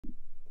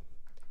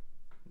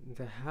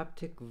the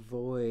haptic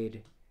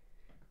void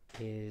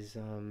is,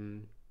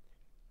 the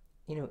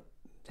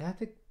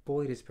haptic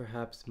void is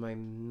perhaps my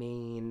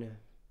main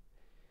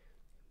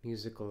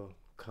musical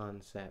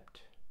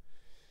concept.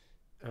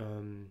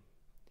 Um,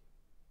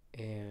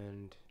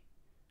 and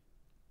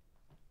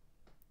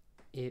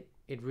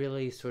it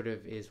really sort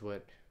of is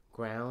what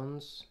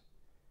grounds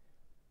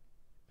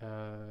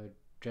uh,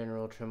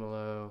 general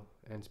tremolo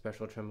and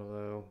special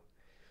tremolo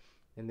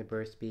and the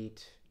burst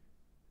beat,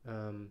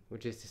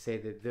 which is to say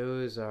that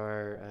those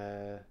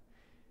are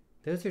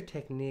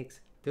techniques,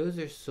 those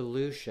are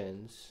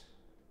solutions,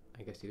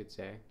 I guess you could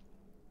say,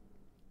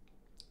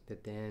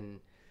 that then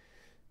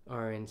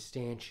are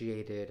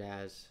instantiated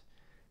as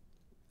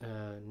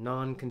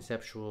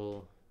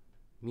non-conceptual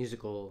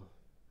musical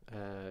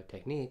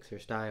techniques or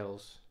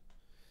styles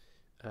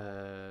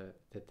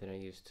that then I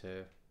use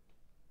to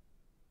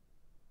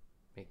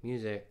make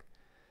music.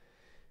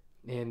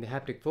 And the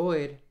haptic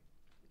void,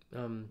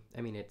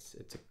 I mean, it's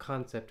a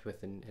concept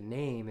with a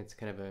name. It's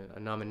kind of a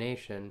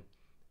nomination,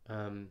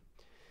 um,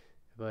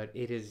 but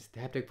the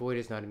haptic void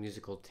is not a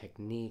musical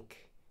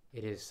technique.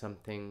 It is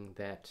something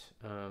that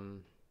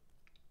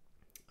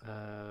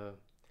uh,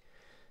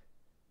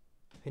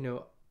 you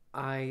know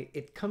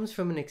it comes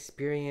from an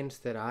experience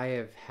that I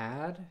have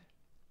had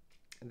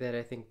that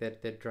I think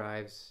that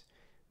drives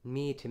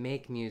me to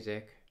make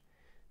music,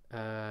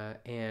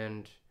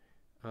 and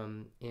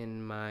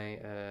in my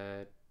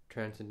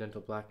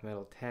transcendental black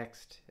metal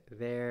text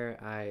there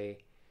I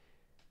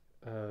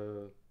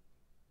uh,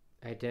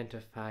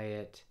 identify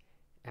it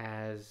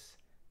as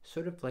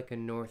sort of like a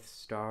north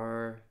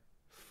star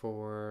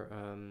for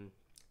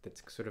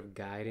that's sort of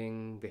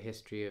guiding the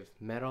history of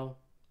metal,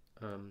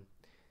 um,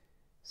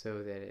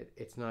 so that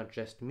it's not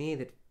just me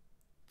that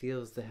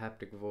feels the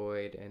haptic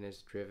void and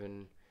is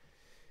driven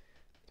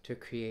to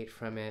create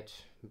from it,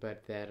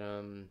 but that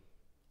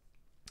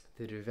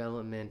the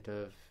development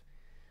of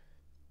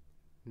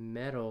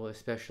metal,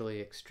 especially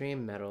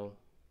extreme metal,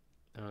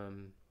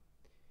 um,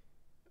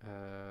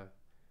 uh,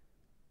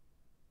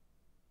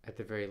 at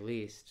the very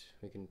least,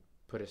 we can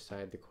put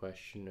aside the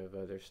question of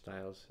other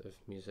styles of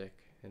music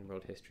and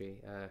world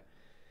history,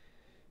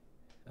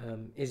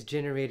 is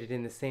generated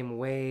in the same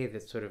way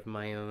that sort of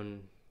my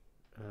own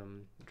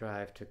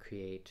drive to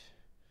create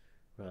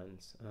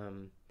runs.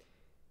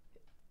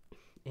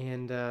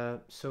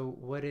 So,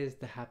 what is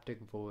the haptic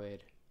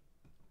void?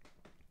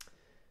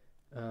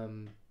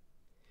 Um,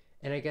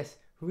 and I guess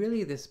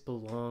really this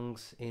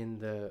belongs in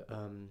the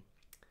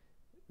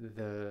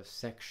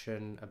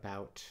section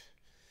about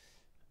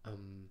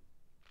um,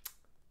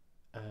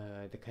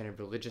 the kind of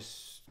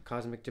religious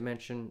cosmic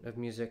dimension of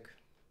music,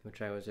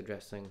 which I was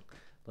addressing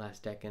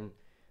last decade,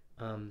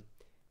 because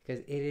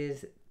it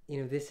is,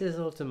 this is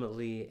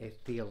ultimately a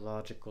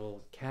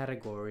theological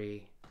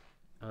category,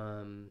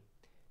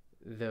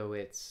 though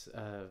it's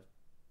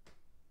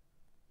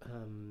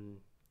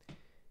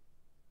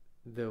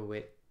though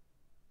it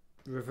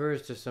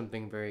refers to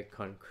something very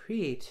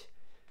concrete,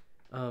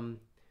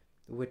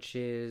 which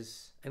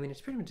is, I mean,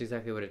 it's pretty much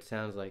exactly what it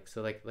sounds like.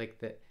 So like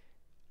the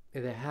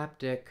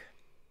haptic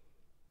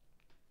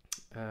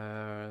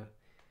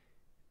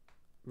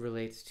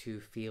relates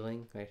to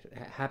feeling. Right?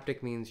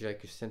 Haptic means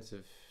like your sense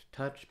of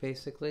touch,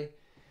 basically.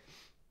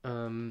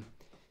 And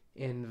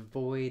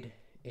void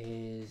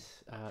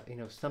is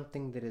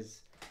something that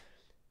is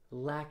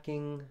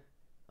lacking,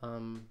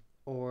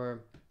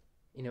 or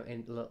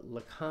and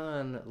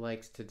Lacan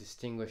likes to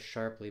distinguish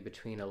sharply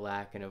between a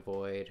lack and a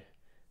void,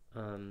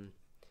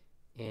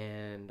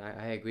 and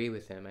I agree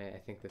with him. I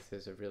think this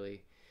is a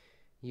really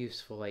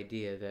useful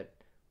idea that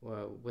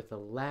with a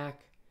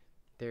lack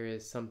there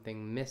is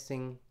something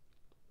missing.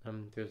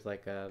 There's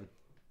like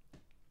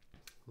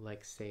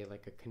say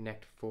like a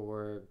connect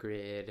 4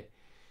 grid,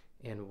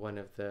 and one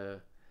of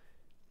the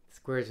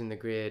squares in the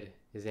grid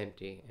is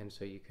empty, and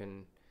so you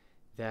can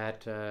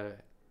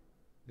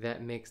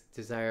that makes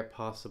desire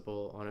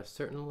possible on a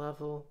certain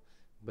level,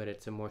 but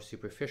it's a more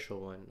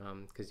superficial one,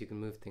 because you can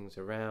move things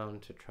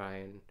around to try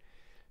and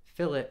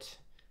fill it,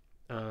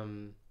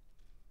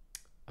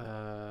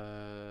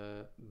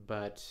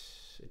 but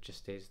it just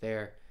stays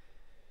there.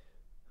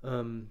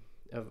 A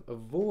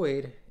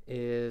void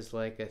is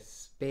like a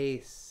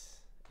space.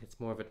 It's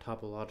more of a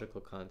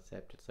topological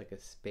concept. It's like a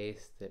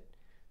space that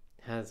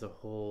has a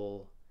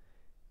hole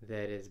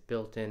that is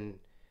built in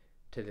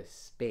to the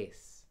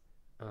space.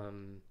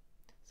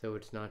 So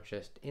it's not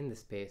just in the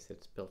space,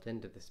 it's built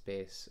into the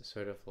space,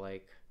 sort of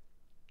like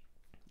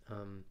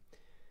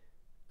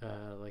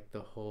the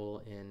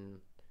hole in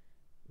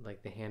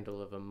like the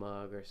handle of a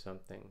mug or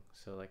something.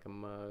 So like a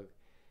mug,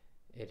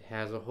 it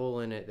has a hole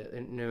in it that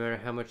no matter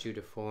how much you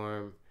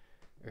deform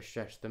or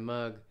stretch the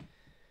mug,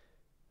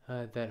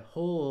 that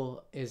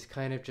hole is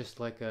kind of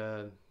just like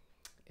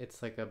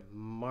it's like a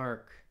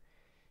mark.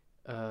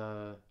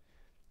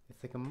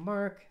 It's like a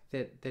mark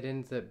that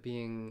ends up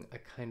being a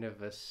kind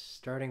of a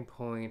starting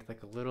point,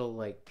 like a little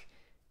like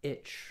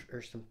itch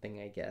or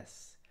something, I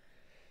guess.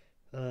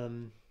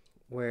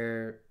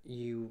 Where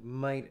you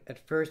might at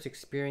first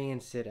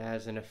experience it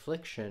as an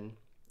affliction,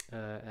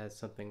 as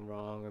something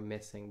wrong or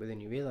missing, but then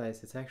you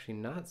realize it's actually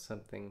not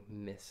something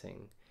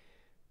missing.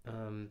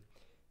 Um,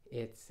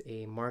 it's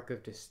a mark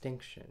of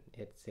distinction.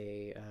 It's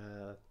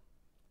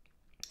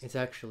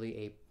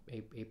actually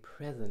a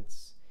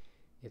presence.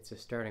 It's a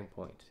starting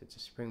point. It's a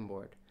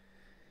springboard.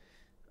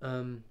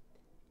 And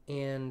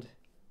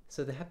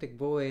so the haptic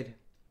void,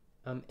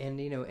 and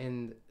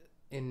in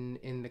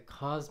the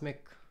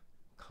cosmic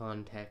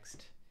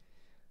context,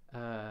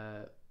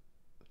 there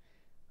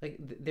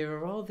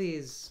are all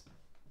these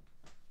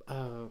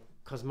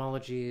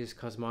cosmologies,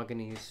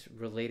 cosmogonies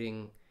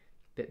relating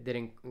that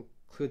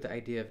include the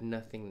idea of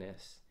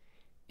nothingness,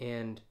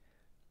 and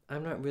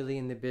I'm not really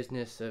in the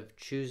business of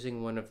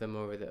choosing one of them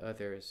over the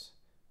others,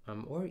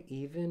 or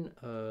even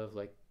of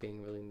like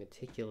being really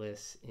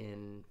meticulous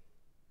in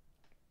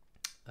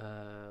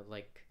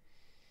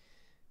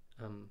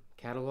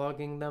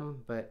cataloging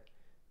them, but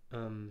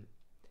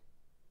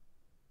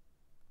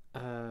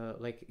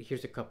like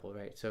here's a couple,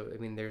 right? So I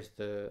mean, there's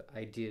the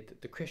idea,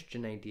 the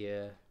Christian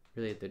idea,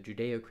 really the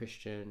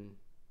Judeo-Christian,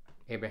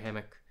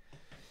 Abrahamic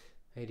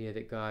idea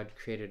that God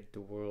created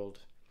the world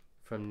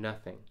from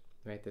nothing,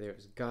 right? That there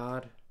was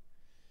God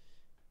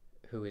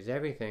who is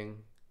everything,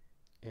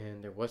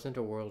 and there wasn't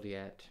a world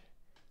yet,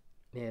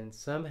 and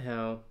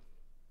somehow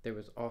there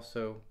was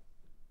also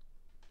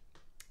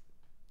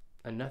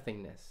a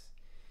nothingness,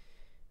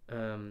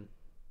 and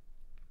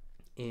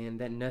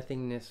that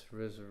nothingness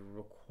was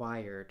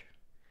required,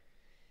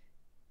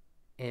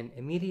 and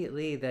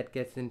immediately that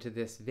gets into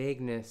this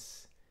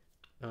vagueness,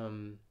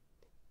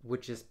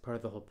 which is part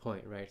of the whole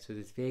point, right? So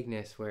this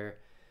vagueness where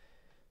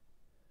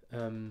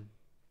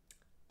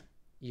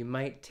you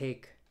might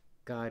take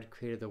God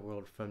created the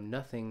world from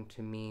nothing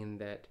to mean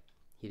that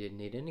he didn't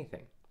need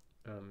anything.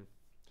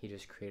 He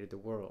just created the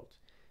world.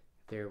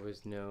 There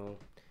was no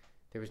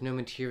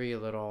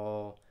material at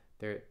all.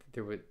 There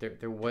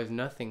was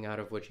nothing out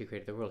of which he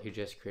created the world. He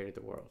just created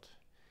the world.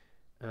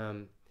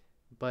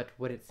 But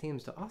what it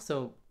seems to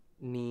also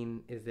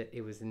mean is that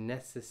it was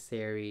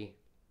necessary.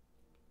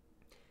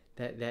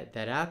 That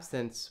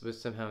absence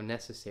was somehow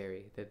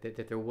necessary.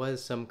 That there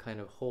was some kind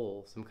of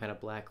hole, some kind of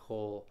black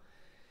hole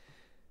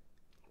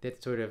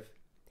that sort of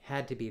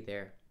had to be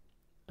there,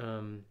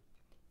 and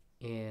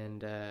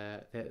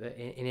an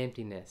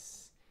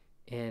emptiness.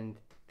 And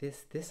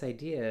this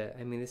idea,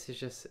 I mean, this is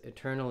just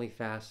eternally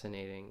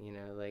fascinating.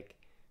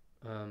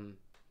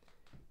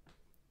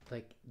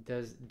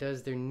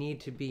 Does there need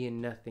to be a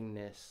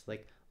nothingness?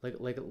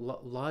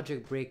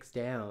 Logic breaks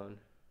down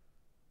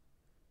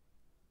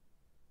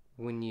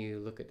when you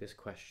look at this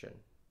question.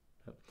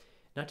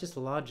 Not just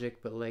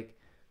logic, but like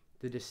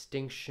the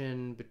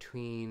distinction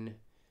between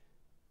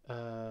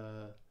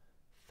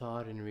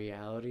thought and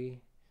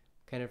reality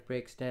kind of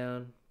breaks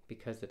down,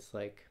 because it's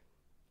like,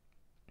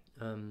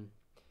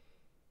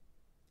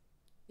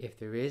 if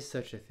there is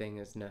such a thing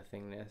as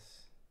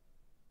nothingness,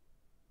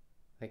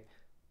 like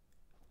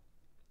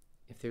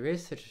if there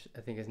is such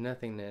a thing as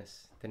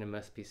nothingness, then it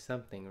must be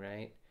something,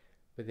 right?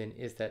 But then,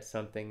 is that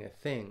something a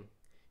thing?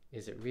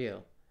 Is it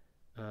real?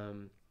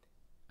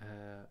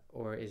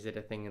 Or is it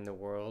a thing in the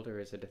world, or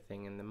is it a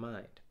thing in the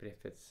mind? But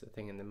if it's a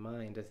thing in the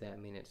mind, does that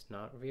mean it's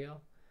not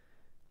real?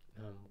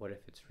 What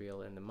if it's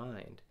real in the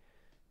mind?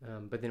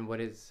 But then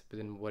what is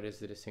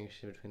the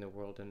distinction between the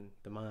world and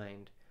the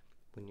mind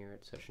when you're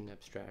at such an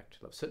abstract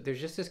level? So there's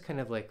just this kind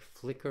of like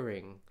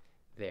flickering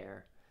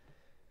there.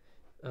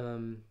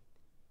 And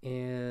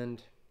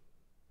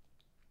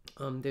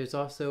there's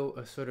also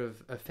a sort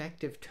of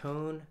affective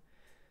tone.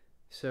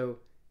 So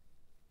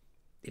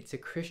it's a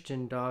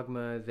Christian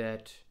dogma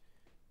that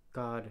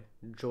God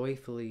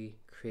joyfully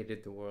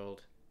created the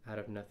world out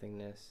of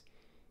nothingness.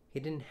 He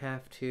didn't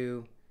have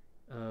to,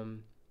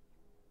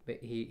 but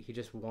he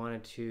just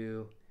wanted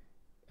to,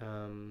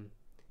 and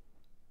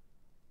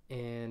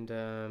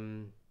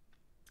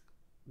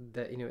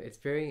that it's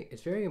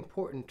very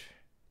important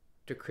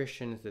to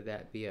Christians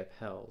that be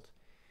upheld.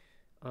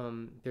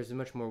 There's a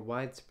much more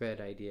widespread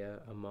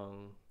idea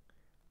among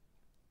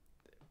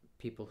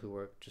people who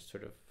are just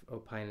sort of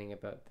opining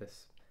about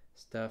this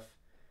stuff,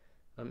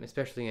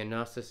 especially in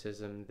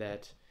Gnosticism,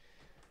 that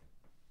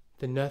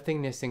the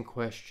nothingness in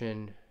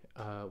question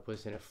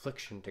was an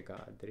affliction to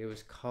God, that it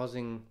was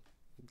causing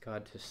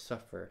God to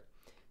suffer,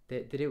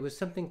 that it was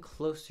something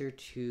closer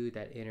to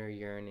that inner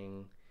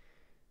yearning,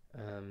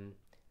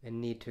 a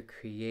need to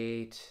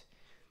create,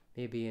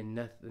 maybe a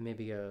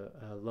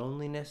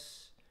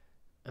loneliness,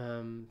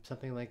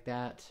 something like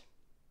that.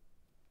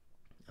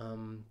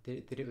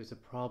 That it was a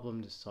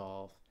problem to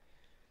solve,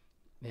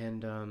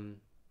 and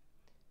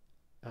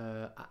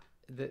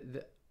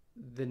the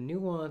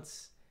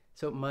nuance.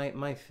 So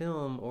my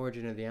film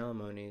Origin of the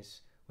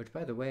Alimonies, which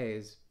by the way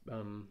is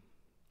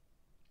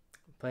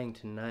playing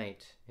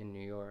tonight in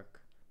New York.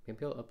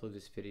 Maybe I'll upload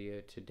this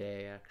video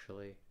today,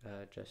 actually,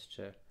 just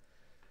to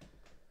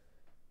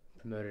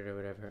promote it or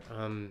whatever.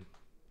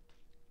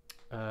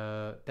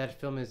 That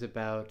film is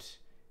about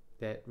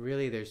that.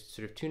 Really, there's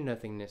sort of two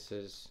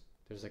nothingnesses.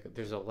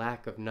 There's a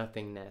lack of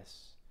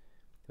nothingness,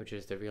 which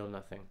is the real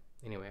nothing.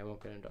 Anyway, I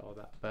won't get into all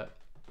that, but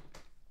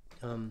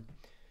Um,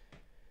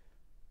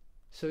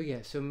 so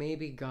yeah, so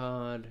maybe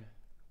God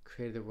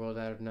created the world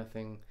out of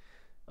nothing.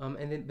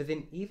 But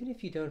then even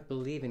if you don't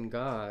believe in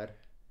God,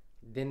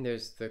 then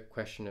there's the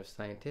question of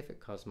scientific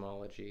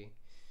cosmology,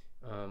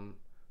 um,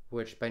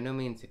 which by no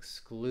means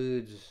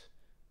excludes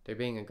there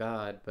being a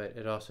God, but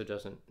it also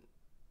doesn't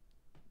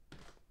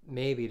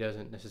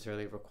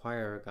necessarily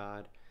require a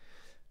God.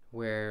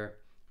 Where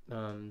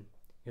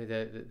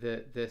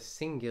the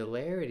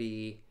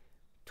singularity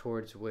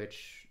towards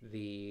which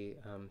the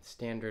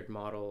standard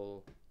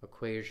model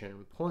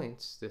equation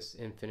points, this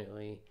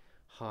infinitely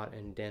hot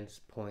and dense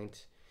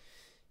point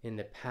in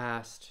the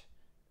past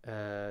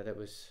that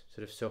was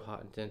sort of so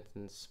hot and dense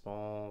and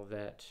small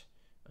that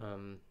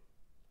um,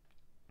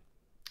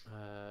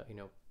 you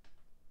know,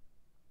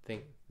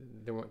 think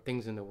there weren't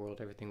things in the world.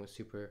 Everything was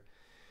super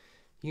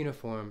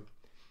uniform.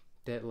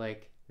 That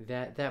like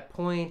that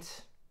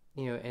point,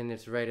 and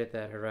it's right at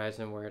that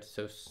horizon where it's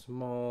so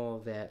small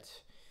that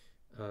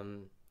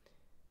um,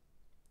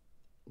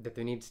 that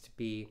there needs to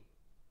be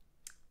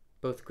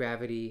both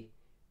gravity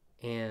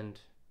and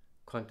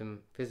quantum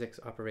physics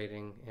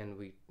operating,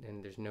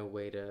 and there's no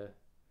way to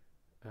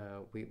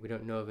we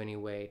don't know of any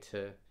way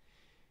to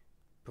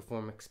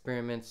perform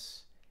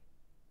experiments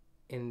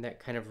in that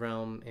kind of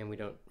realm, and we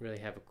don't really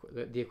have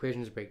the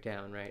equations break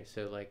down, right?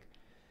 So like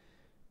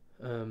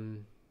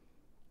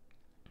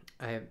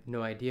I have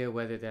no idea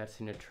whether that's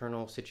an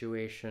eternal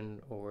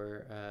situation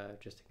or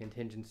just a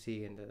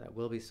contingency, and that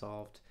will be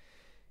solved.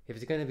 If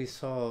it's going to be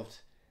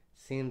solved,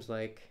 seems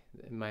like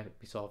it might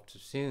be solved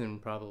soon,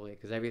 probably,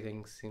 because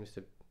everything seems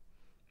to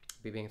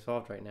be being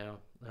solved right now,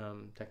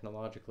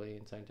 technologically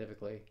and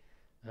scientifically.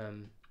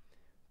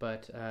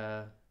 But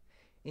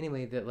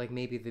anyway, that like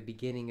maybe the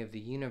beginning of the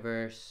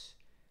universe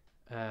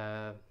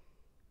uh,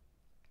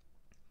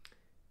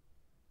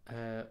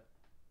 uh,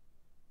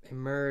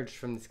 emerged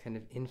from this kind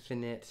of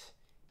infinite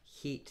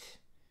heat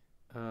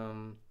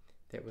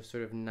that was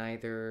sort of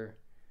neither.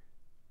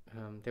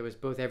 There was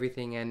both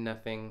everything and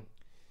nothing.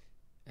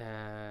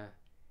 Uh,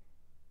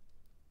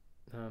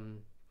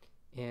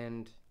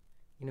 and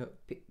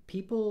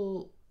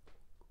people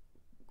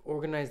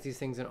organize these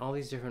things in all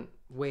these different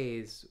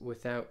ways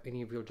without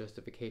any real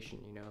justification.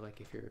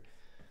 Like if you're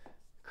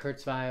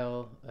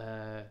Kurzweil,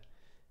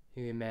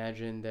 you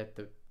imagine that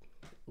the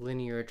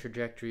linear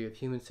trajectory of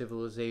human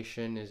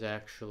civilization is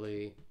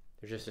actually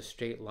there's just a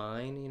straight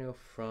line,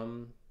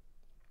 from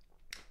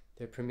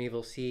the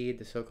primeval seed,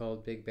 the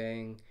so-called Big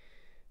Bang,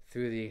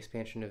 through the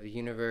expansion of the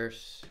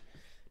universe.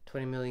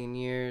 20 million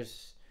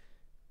years,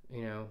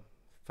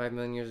 5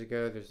 million years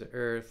ago, there's the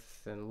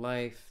Earth and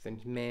life, then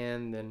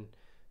man, then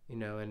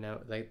and now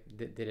like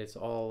that it's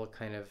all a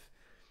kind of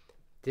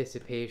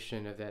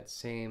dissipation of that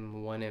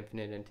same one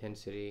infinite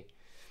intensity.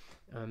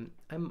 I'm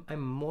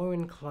more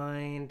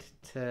inclined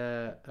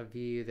to a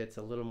view that's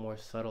a little more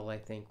subtle, I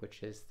think,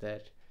 which is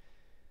that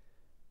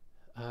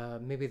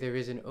maybe there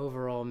is an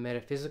overall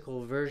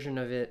metaphysical version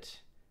of it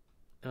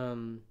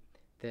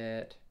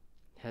that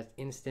has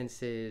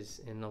instances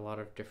in a lot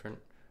of different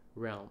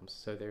realms.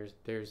 So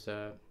there's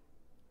a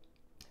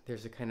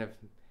kind of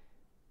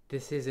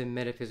this is a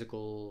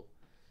metaphysical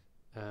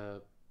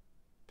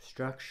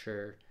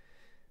structure,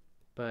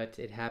 but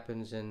it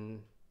happens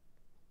in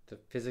the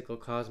physical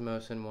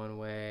cosmos in one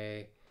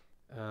way.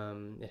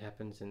 It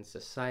happens in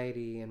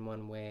society in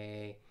one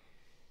way.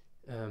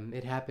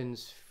 It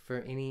happens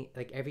for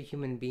every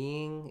human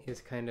being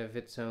is kind of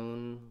its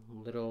own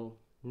little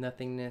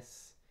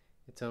nothingness,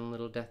 its own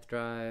little death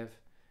drive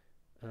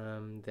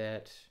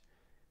that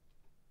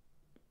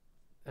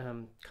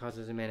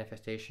causes a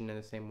manifestation in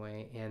the same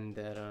way, and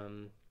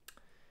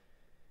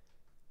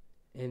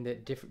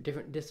that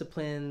different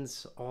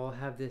disciplines all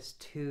have this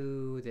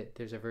too. That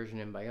there's a version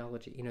in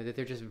biology, that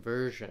they're just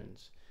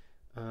versions.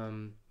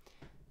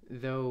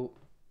 Though,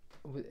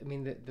 I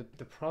mean,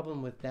 the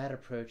problem with that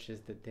approach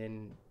is that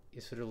then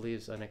it sort of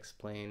leaves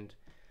unexplained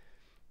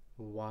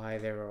why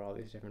there are all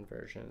these different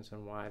versions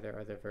and why there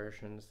are the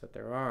versions that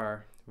there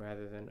are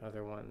rather than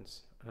other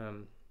ones.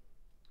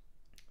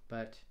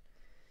 But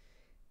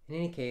in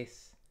any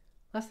case,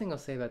 last thing I'll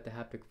say about the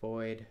haptic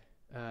void.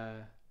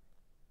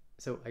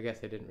 So I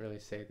guess I didn't really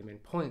say the main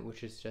point,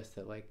 which is just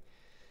that like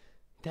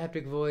the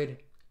haptic void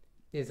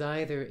is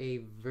either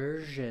a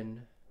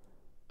version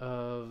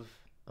of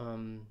a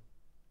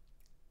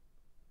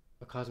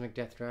cosmic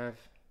death drive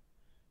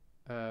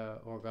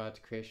or God's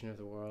creation of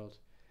the world,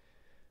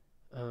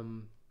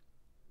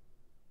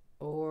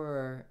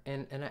 or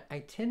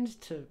I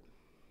tend to,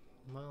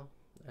 well,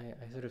 I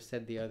sort of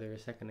said the other a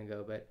second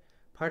ago, but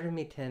part of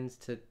me tends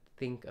to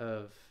think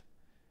of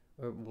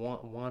or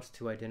wants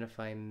to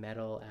identify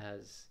metal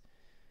as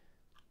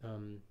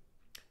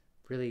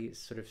really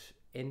sort of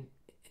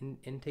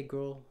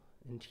integral,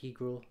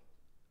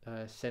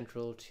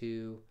 central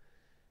to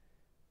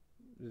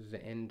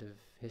the end of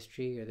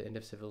history or the end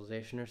of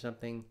civilization or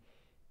something,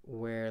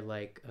 where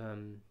like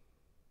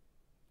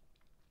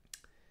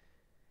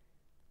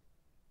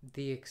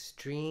the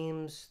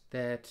extremes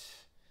that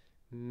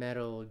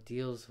metal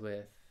deals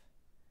with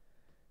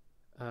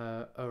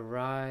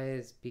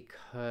arise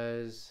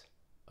because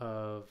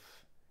of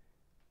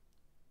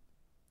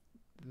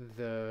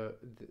the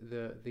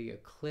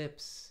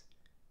eclipse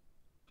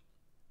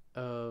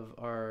of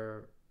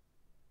our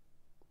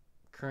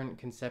current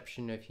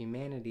conception of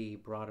humanity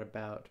brought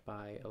about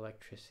by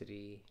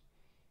electricity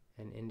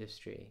and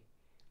industry,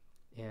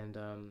 and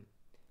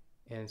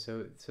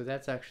so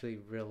that's actually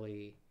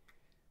really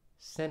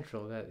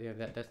central.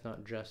 That that's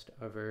not just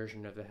a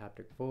version of the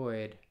haptic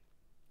void.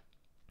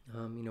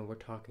 We're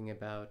talking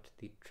about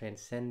the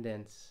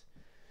transcendence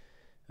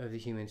of the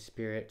human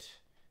spirit,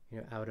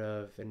 out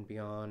of and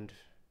beyond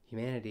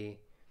humanity,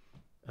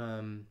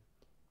 and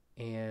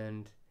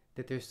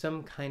that there's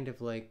some kind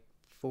of like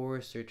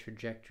force or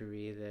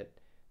trajectory that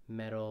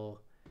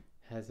metal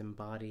has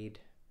embodied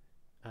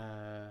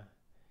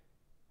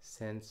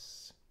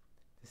since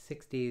the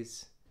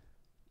 60s,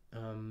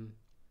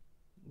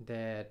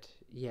 that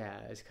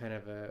is kind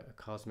of a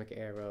cosmic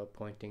arrow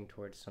pointing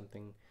towards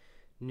something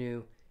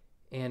new.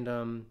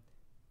 And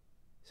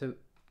so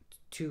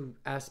two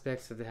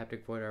aspects of the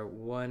haptic void are,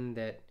 one,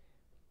 that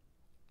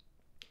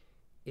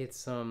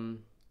it's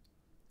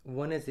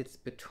one is its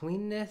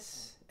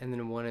betweenness, and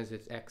then one is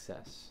its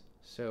excess.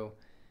 So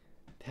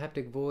the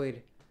haptic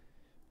void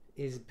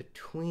is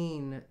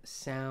between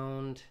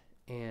sound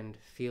and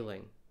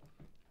feeling,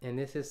 and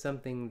this is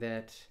something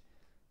that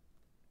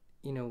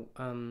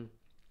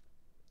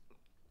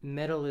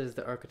metal is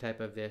the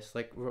archetype of this.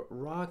 Like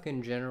rock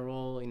in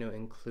general,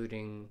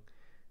 including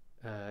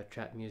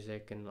trap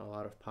music and a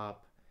lot of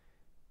pop,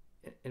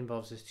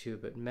 involves this too,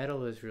 but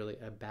metal is really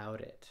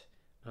about it,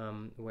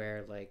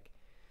 where like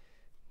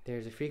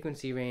there's a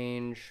frequency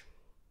range,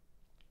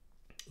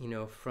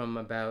 from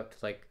about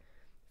like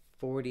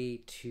 40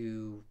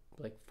 to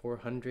like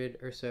 400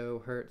 or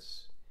so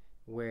hertz,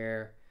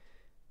 where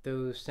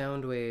those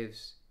sound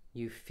waves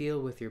you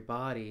feel with your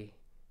body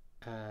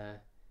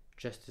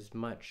just as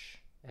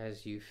much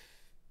as you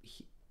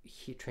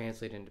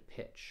translate into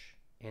pitch.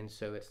 And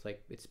so it's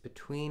like it's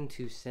between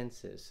two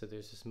senses, so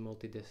there's this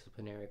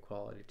multidisciplinary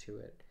quality to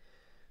it.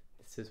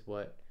 This is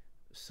what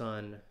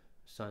Sun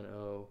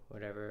O,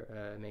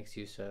 whatever, makes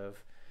use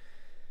of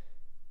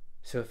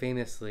so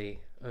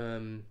famously,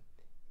 and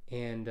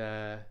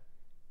that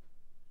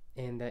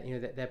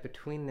that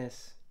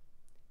betweenness,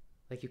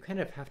 like you kind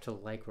of have to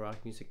like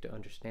rock music to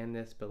understand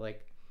this, but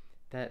like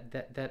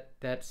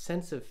that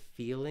sense of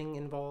feeling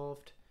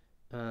involved,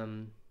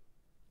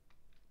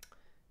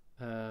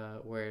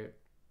 where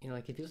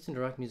like if you listen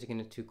to rock music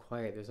and it's too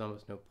quiet, there's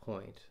almost no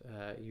point.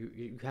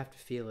 You have to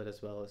feel it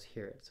as well as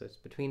hear it, so it's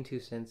between two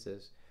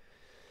senses.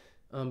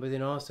 But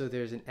then also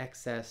there's an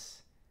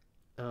excess,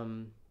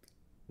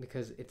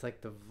 because it's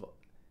like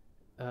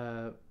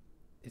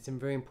it's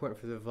very important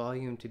for the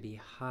volume to be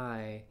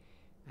high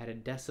at a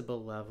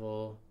decibel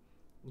level,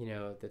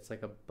 that's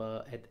like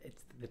above.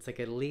 It's like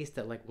at least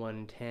at like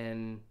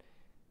 110.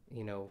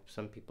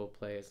 Some people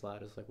play as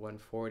loud as like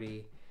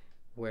 140,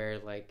 where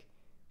like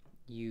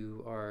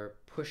you are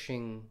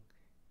pushing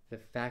the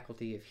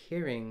faculty of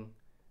hearing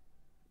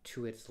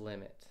to its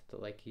limit.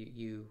 That like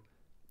you're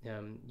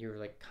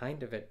like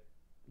kind of at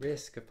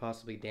risk of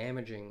possibly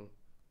damaging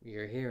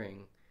your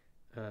hearing,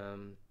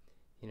 when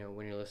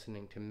you're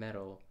listening to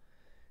metal.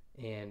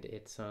 And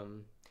it's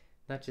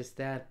not just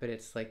that, but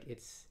it's like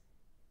it's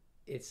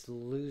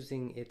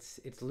losing its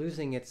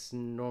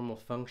normal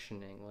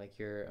functioning. Like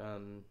you're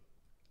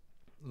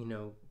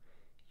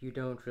you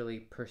don't really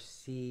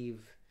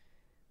perceive,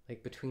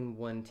 like between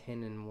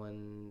 110 and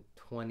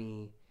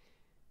 120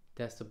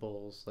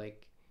 decibels,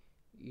 like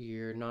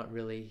you're not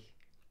really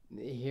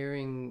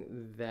hearing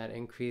that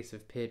increase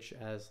of pitch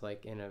as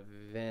like an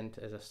event,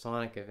 as a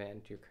sonic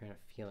event. You're kind of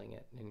feeling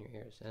it in your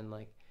ears, and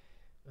like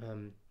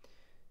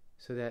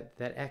so that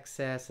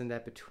excess and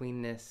that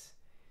betweenness,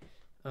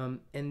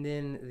 and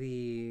then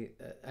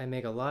I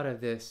make a lot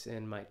of this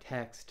in my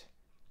text,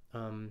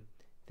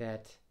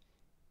 that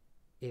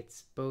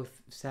it's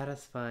both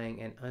satisfying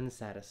and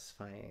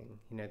unsatisfying.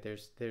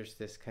 There's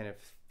this kind of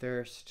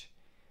thirst.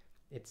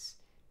 It's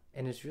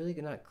really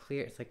not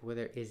clear. It's like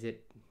whether is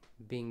it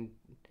being,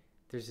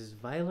 there's this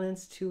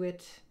violence to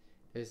it,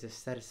 there's this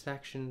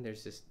satisfaction,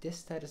 there's this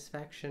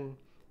dissatisfaction,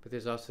 but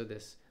there's also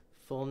this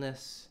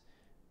fullness,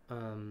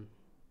 and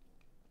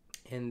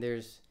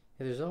there's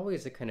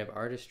always a kind of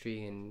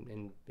artistry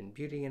and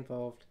beauty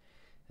involved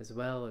as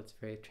well. It's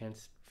very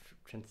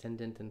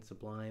transcendent and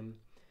sublime,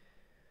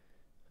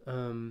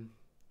 and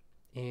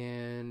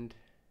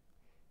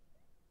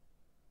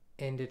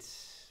it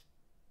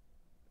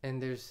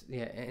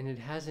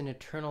has an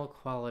eternal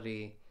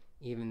quality,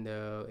 even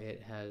though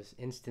it has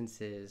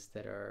instances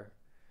that are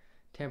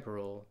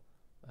temporal.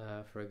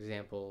 For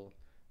example,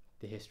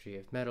 the history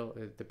of metal,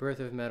 the birth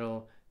of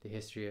metal, the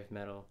history of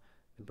metal,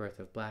 the birth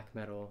of black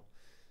metal,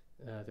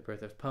 the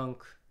birth of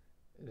punk,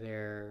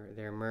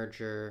 their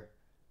merger,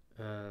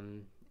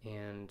 and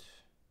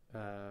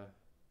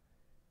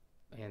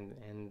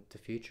the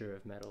future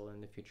of metal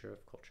and the future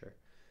of culture.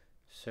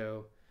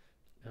 So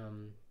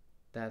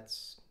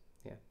those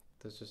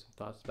are some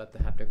thoughts about the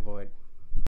haptic void.